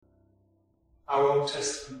Our Old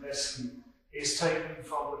Testament lesson is taken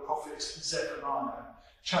from the prophet Zephaniah,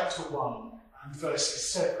 chapter 1, and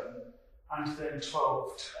verses 7 and then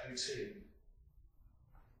 12 to 18.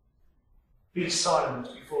 Be silent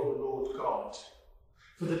before the Lord God,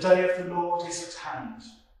 for the day of the Lord is at hand.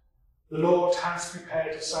 The Lord has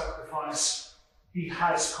prepared a sacrifice. He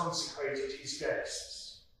has consecrated his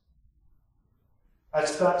guests. At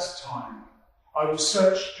that time, I will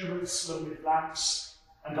search Jerusalem with lamps,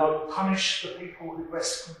 and I will punish the people who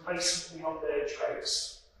rest complacently on their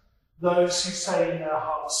dregs. Those who say in their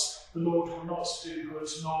hearts, the Lord will not do good,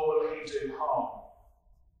 nor will he do harm.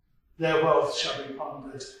 Their wealth shall be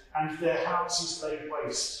plundered, and their houses laid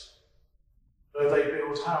waste. Though they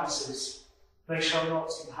build houses, they shall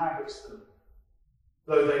not inhabit them.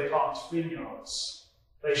 Though they plant vineyards,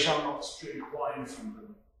 they shall not drink wine from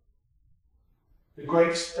them. The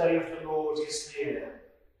great day of the Lord is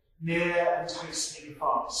near and hastening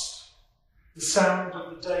fast. The sound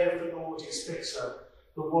of the day of the Lord is bitter,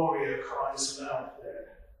 the warrior cries aloud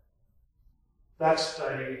there. That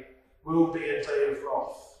day will be a day of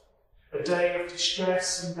wrath, a day of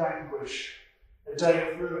distress and anguish, a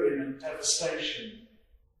day of ruin and devastation,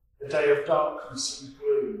 a day of darkness and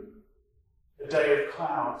gloom, a day of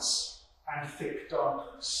clouds and thick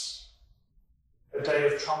darkness, a day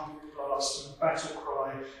of trumpet blast and battle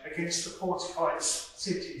cry against the fortified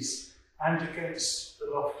cities and against the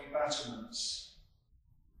lofty battlements.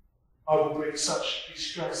 I will bring such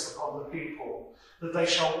distress upon the people that they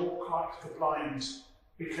shall walk like the blind,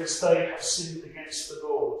 because they have sinned against the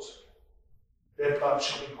Lord. Their blood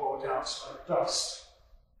shall be poured out like dust,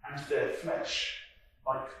 and their flesh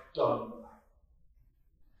like dung.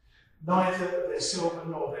 Neither their silver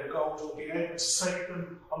nor their gold will be able to save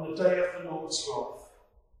them on the day of the Lord's wrath.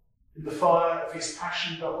 In the fire of his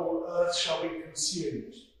passion the whole earth shall be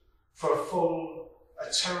consumed. For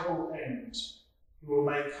a terrible end he will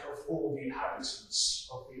make of all the inhabitants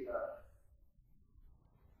of the earth.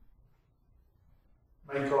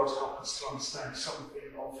 May God help us to understand something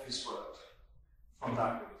of his word from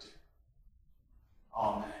that reading.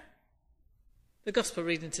 Amen. The Gospel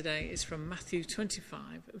reading today is from Matthew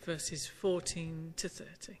 25, verses 14 to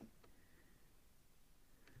 30.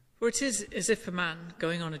 For it is as if a man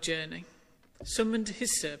going on a journey summoned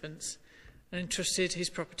his servants and entrusted his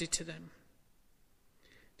property to them.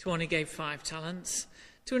 To one he gave 5 talents,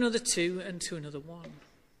 to another 2, and to another 1,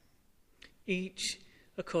 each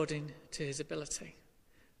according to his ability.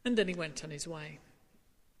 And then he went on his way.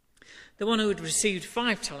 The one who had received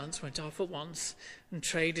 5 talents went off at once and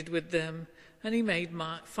traded with them, and he made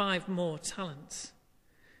 5 more talents.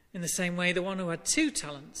 In the same way, the one who had 2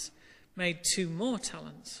 talents made 2 more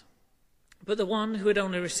talents. But the one who had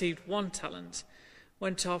only received 1 talent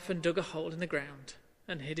went off and dug a hole in the ground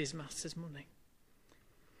and hid his master's money.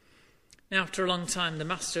 Now, after a long time, the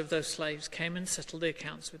master of those slaves came and settled the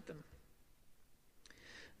accounts with them.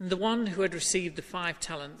 And the one who had received the 5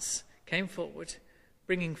 talents came forward,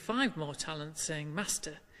 bringing 5 more talents, saying,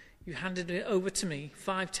 Master, you handed over to me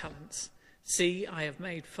 5 talents. See, I have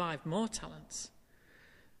made 5 more talents.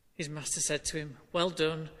 His master said to him, Well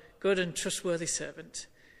done, good and trustworthy servant.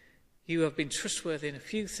 You have been trustworthy in a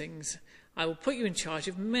few things. I will put you in charge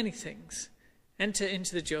of many things. Enter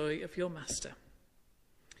into the joy of your master.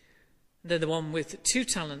 And then the one with 2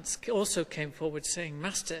 talents also came forward, saying,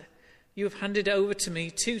 Master, you have handed over to me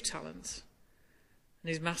 2 talents. And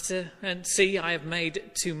his master, and see, I have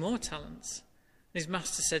made 2 more talents. And his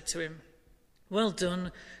master said to him, Well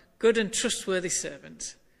done, good and trustworthy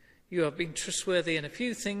servant. You have been trustworthy in a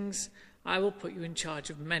few things. I will put you in charge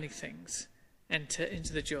of many things. Enter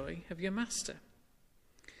into the joy of your master.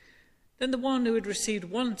 Then the one who had received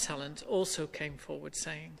 1 talent also came forward,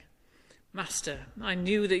 saying, Master, I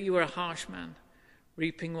knew that you were a harsh man,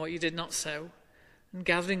 reaping what you did not sow, and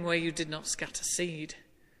gathering where you did not scatter seed.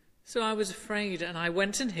 So I was afraid, and I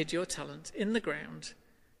went and hid your talent in the ground.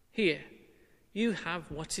 Here, you have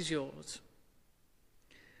what is yours.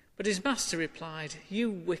 But his master replied, You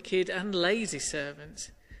wicked and lazy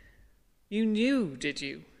servant. You knew, did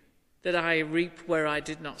you, that I reap where I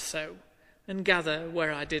did not sow, and gather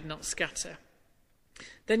where I did not scatter?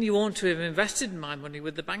 Then you ought to have invested my money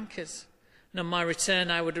with the bankers, and on my return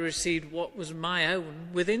I would have received what was my own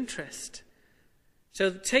with interest. So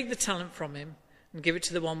take the talent from him and give it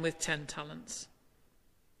to the one with 10 talents.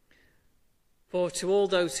 For to all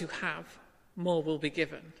those who have, more will be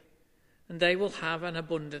given, and they will have an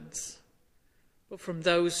abundance. But from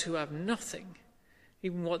those who have nothing,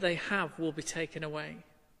 even what they have will be taken away.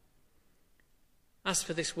 As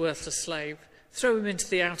for this worthless slave, throw him into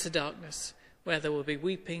the outer darkness, where there will be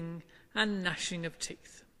weeping and gnashing of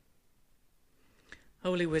teeth.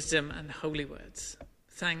 holy wisdom and holy words.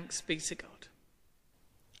 Thanks be to God.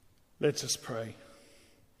 Let us pray.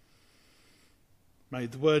 May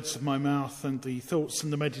the words of my mouth and the thoughts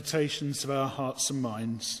and the meditations of our hearts and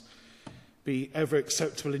minds be ever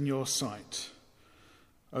acceptable in your sight,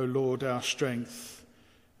 O Lord, our strength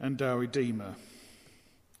and our Redeemer.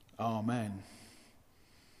 Amen.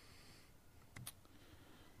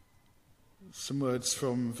 Some words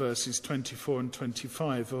from verses 24 and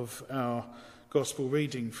 25 of our Gospel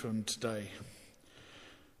reading from today.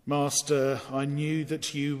 Master, I knew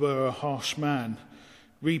that you were a harsh man,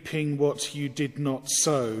 reaping what you did not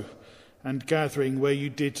sow, and gathering where you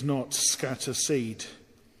did not scatter seed.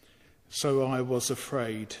 So I was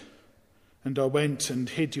afraid, and I went and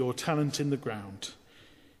hid your talent in the ground.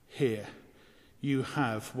 Here, you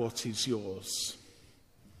have what is yours.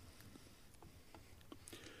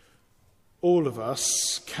 All of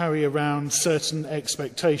us carry around certain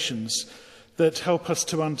expectations that help us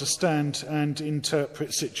to understand and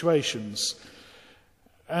interpret situations.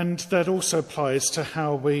 And that also applies to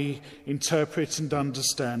how we interpret and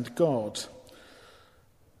understand God.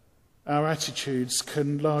 Our attitudes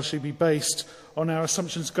can largely be based on our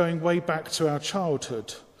assumptions going way back to our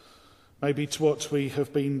childhood, maybe to what we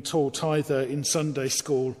have been taught either in Sunday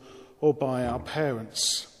school or by our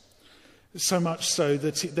parents. So much so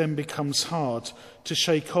that it then becomes hard to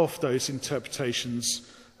shake off those interpretations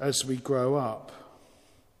as we grow up.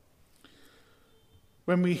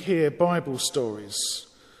 When we hear Bible stories,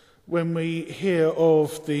 when we hear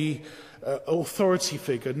of the authority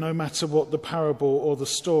figure, no matter what the parable or the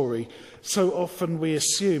story, so often we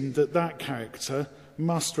assume that that character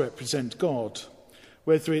must represent God,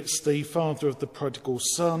 whether it's the father of the prodigal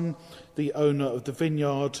son, the owner of the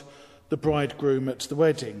vineyard, the bridegroom at the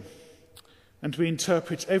wedding. And we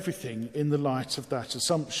interpret everything in the light of that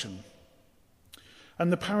assumption.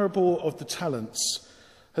 And the parable of the talents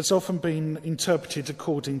has often been interpreted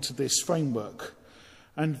according to this framework,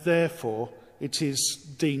 and therefore it is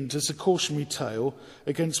deemed as a cautionary tale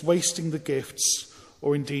against wasting the gifts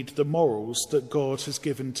or indeed the morals that God has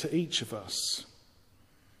given to each of us.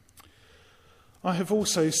 I have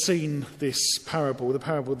also seen this parable, the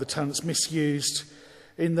parable of the talents, misused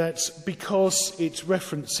in that because it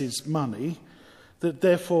references money, that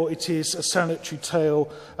therefore it is a salutary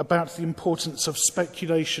tale about the importance of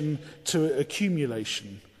speculation to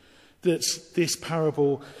accumulation, that this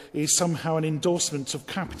parable is somehow an endorsement of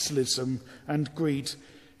capitalism and greed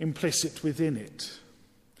implicit within it.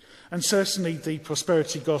 And certainly the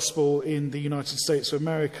prosperity gospel in the United States of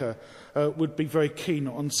America would be very keen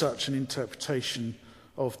on such an interpretation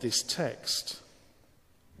of this text.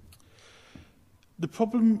 The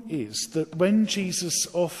problem is that when Jesus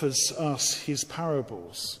offers us his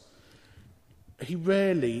parables, he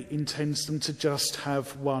rarely intends them to just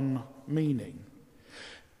have one meaning.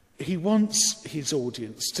 He wants his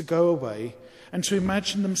audience to go away and to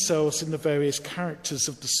imagine themselves in the various characters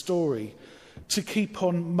of the story, to keep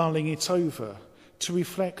on mulling it over, to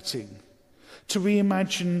reflecting, to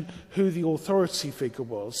reimagine who the authority figure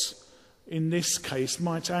was, in this case,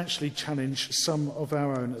 might actually challenge some of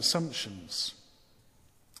our own assumptions.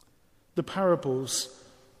 The parables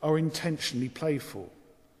are intentionally playful.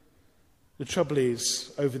 The trouble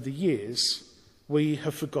is, over the years, we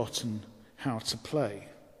have forgotten how to play.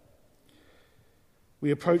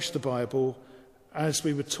 We approach the Bible as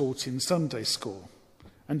we were taught in Sunday school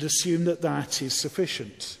and assume that that is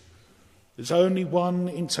sufficient. There's only one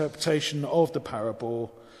interpretation of the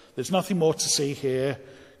parable. There's nothing more to see here.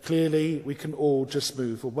 Clearly, we can all just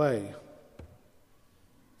move away.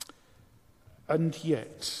 And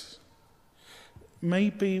yet,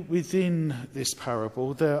 maybe within this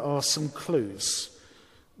parable there are some clues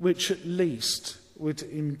which at least would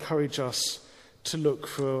encourage us to look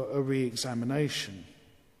for a re-examination.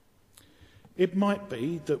 It might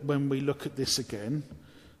be that when we look at this again,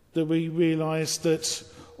 that we realise that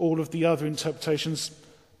all of the other interpretations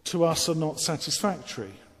to us are not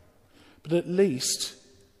satisfactory. But at least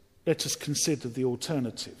let us consider the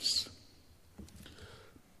alternatives.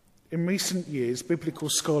 In recent years, biblical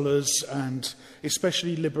scholars and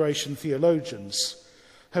especially liberation theologians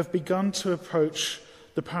have begun to approach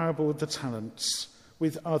the parable of the talents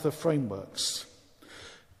with other frameworks,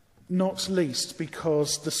 not least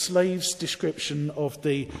because the slave's description of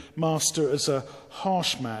the master as a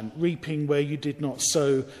harsh man, reaping where you did not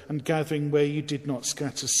sow and gathering where you did not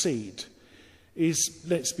scatter seed, is,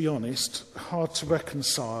 let's be honest, hard to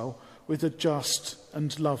reconcile with a just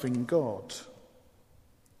and loving God.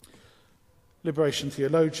 Liberation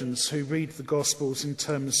theologians who read the Gospels in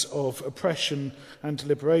terms of oppression and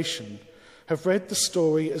liberation have read the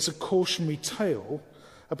story as a cautionary tale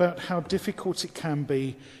about how difficult it can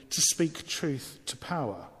be to speak truth to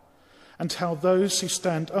power, and how those who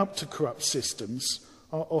stand up to corrupt systems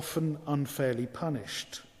are often unfairly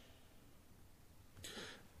punished.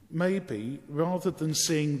 Maybe, rather than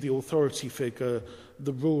seeing the authority figure,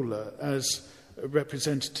 the ruler, as a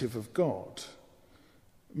representative of God,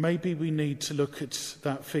 maybe we need to look at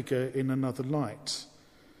that figure in another light,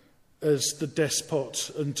 as the despot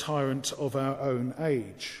and tyrant of our own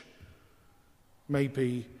age.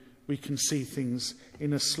 Maybe we can see things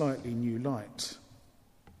in a slightly new light.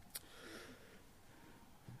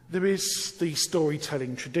 There is the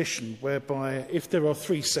storytelling tradition whereby if there are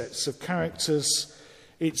three sets of characters,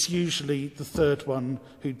 it's usually the third one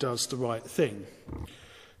who does the right thing.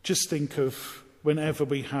 Just think of whenever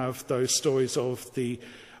we have those stories of the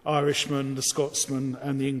Irishman, the Scotsman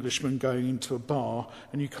and the Englishman going into a bar,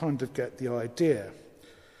 and you kind of get the idea.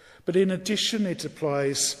 But in addition, it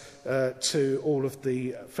applies to all of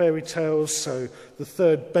the fairy tales. So the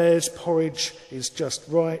third bear's porridge is just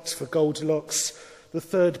right for Goldilocks. The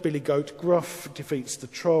third billy goat Gruff defeats the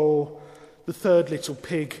troll. The third little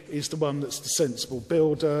pig is the one that's the sensible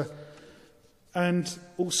builder. And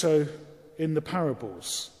also in the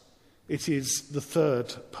parables, it is the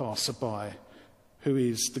third passerby who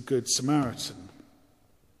is the Good Samaritan.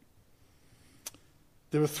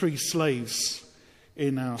 There are three slaves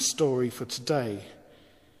in our story for today.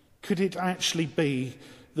 Could it actually be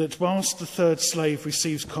that whilst the third slave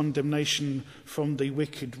receives condemnation from the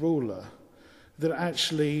wicked ruler, that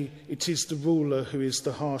actually it is the ruler who is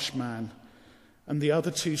the harsh man, and the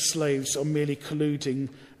other two slaves are merely colluding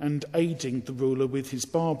and aiding the ruler with his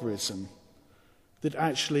barbarism? That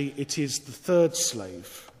actually it is the third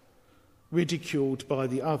slave, ridiculed by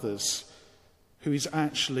the others, who is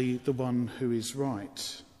actually the one who is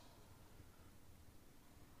right?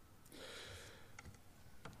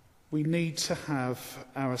 We need to have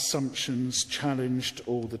our assumptions challenged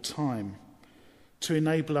all the time to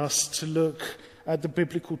enable us to look at the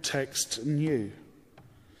biblical text anew.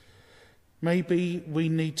 Maybe we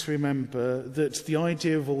need to remember that the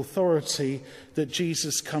idea of authority that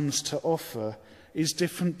Jesus comes to offer is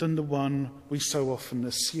different than the one we so often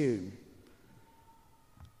assume.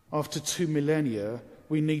 After 2 millennia,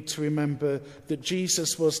 we need to remember that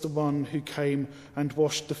Jesus was the one who came and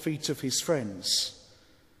washed the feet of his friends,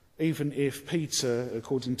 even if Peter,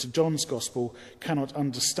 according to John's Gospel, cannot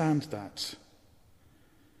understand that.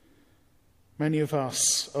 Many of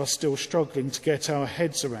us are still struggling to get our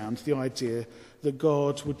heads around the idea that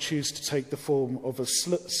God would choose to take the form of a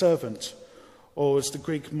servant, or as the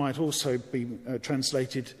Greek might also be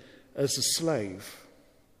translated, as a slave.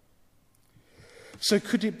 So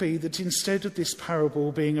could it be that instead of this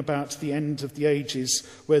parable being about the end of the ages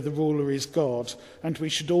where the ruler is God, and we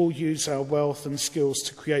should all use our wealth and skills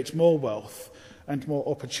to create more wealth and more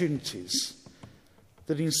opportunities,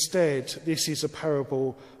 that instead this is a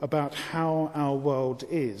parable about how our world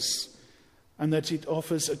is, and that it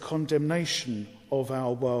offers a condemnation of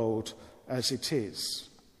our world as it is?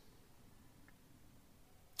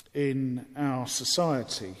 In our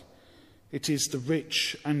society, it is the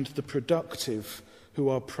rich and the productive who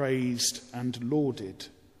are praised and lauded.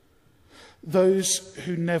 Those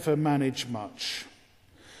who never manage much,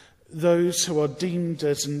 those who are deemed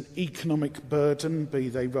as an economic burden, be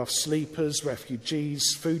they rough sleepers,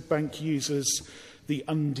 refugees, food bank users, the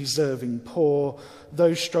undeserving poor,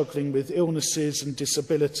 those struggling with illnesses and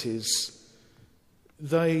disabilities,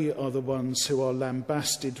 they are the ones who are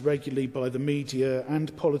lambasted regularly by the media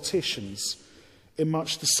and politicians in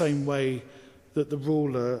much the same way that the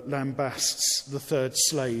ruler lambasts the third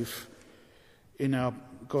slave in our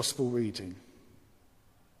gospel reading.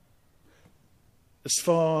 As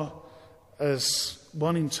far as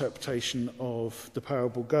one interpretation of the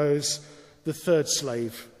parable goes, the third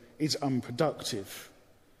slave is unproductive.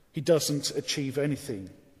 He doesn't achieve anything.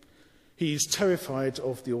 He is terrified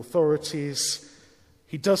of the authorities.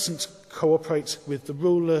 He doesn't cooperate with the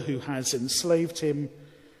ruler who has enslaved him,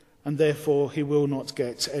 and therefore he will not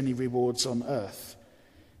get any rewards on earth.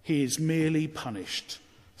 He is merely punished,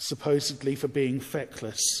 supposedly for being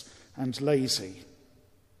feckless and lazy.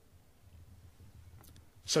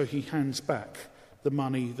 So he hands back the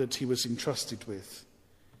money that he was entrusted with.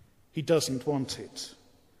 He doesn't want it.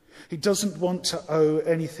 He doesn't want to owe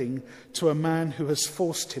anything to a man who has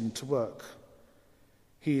forced him to work.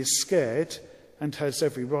 He is scared and has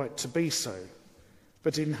every right to be so.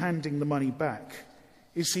 But in handing the money back,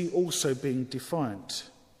 is he also being defiant?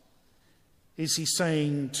 Is he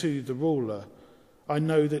saying to the ruler, I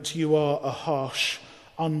know that you are a harsh,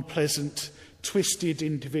 unpleasant, twisted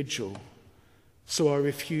individual, so I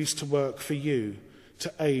refuse to work for you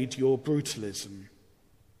to aid your brutalism.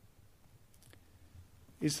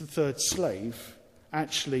 Is the third slave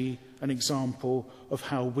actually an example of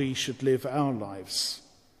how we should live our lives?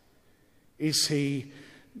 Is he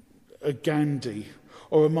a Gandhi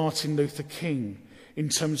or a Martin Luther King in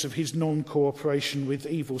terms of his non-cooperation with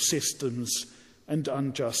evil systems and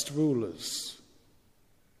unjust rulers?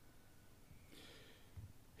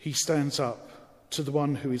 He stands up to the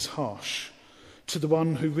one who is harsh, to the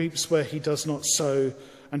one who reaps where he does not sow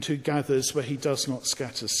and who gathers where he does not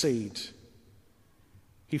scatter seed.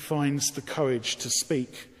 He finds the courage to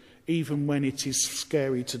speak even when it is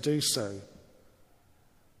scary to do so.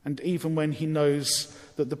 And even when he knows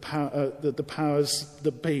that the powers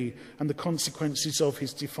that be and the consequences of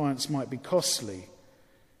his defiance might be costly,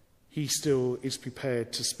 he still is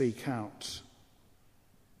prepared to speak out.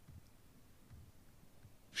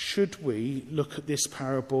 Should we look at this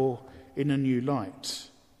parable in a new light?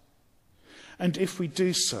 And if we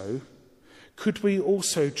do so, could we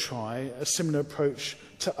also try a similar approach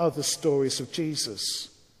to other stories of Jesus?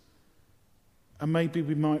 And maybe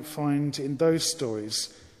we might find in those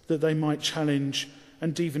stories that they might challenge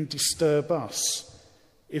and even disturb us,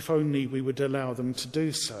 if only we would allow them to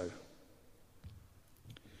do so.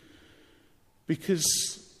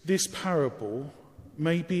 Because this parable,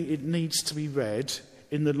 maybe it needs to be read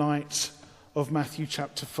in the light of Matthew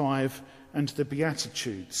chapter 5 and the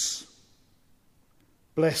Beatitudes.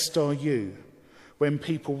 Blessed are you when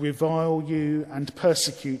people revile you and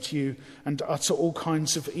persecute you and utter all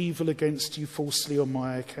kinds of evil against you falsely on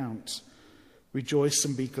my account. Rejoice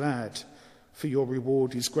and be glad, for your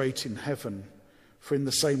reward is great in heaven, for in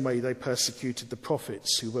the same way they persecuted the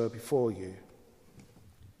prophets who were before you.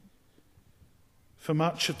 For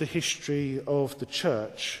much of the history of the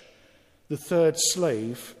church, the third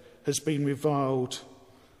slave has been reviled.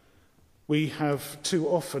 We have too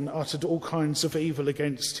often uttered all kinds of evil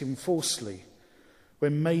against him falsely,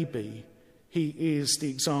 when maybe he is the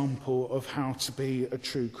example of how to be a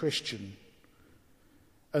true Christian.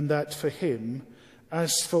 And that for him,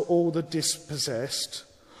 as for all the dispossessed,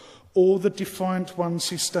 all the defiant ones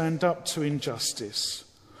who stand up to injustice,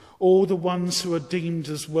 all the ones who are deemed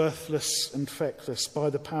as worthless and feckless by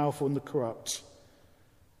the powerful and the corrupt,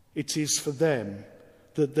 it is for them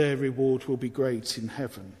that their reward will be great in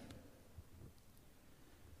heaven.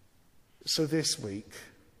 So this week,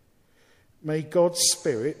 may God's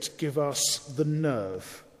Spirit give us the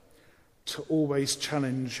nerve to always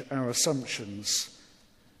challenge our assumptions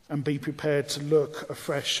and be prepared to look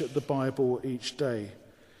afresh at the Bible each day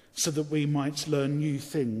so that we might learn new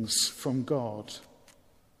things from God.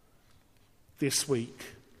 This week,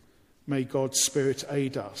 may God's Spirit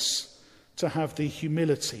aid us to have the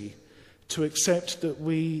humility to accept that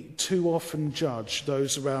we too often judge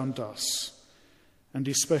those around us, and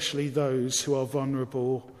especially those who are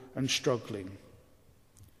vulnerable and struggling.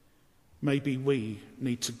 Maybe we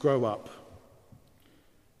need to grow up.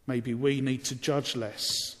 Maybe we need to judge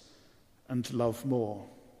less and love more.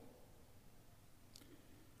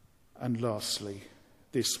 And lastly,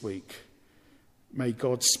 this week, may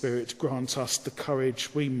God's Spirit grant us the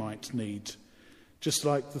courage we might need, just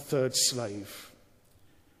like the third slave,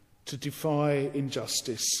 to defy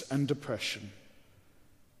injustice and oppression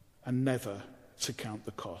and never to count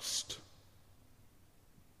the cost.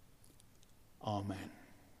 Amen.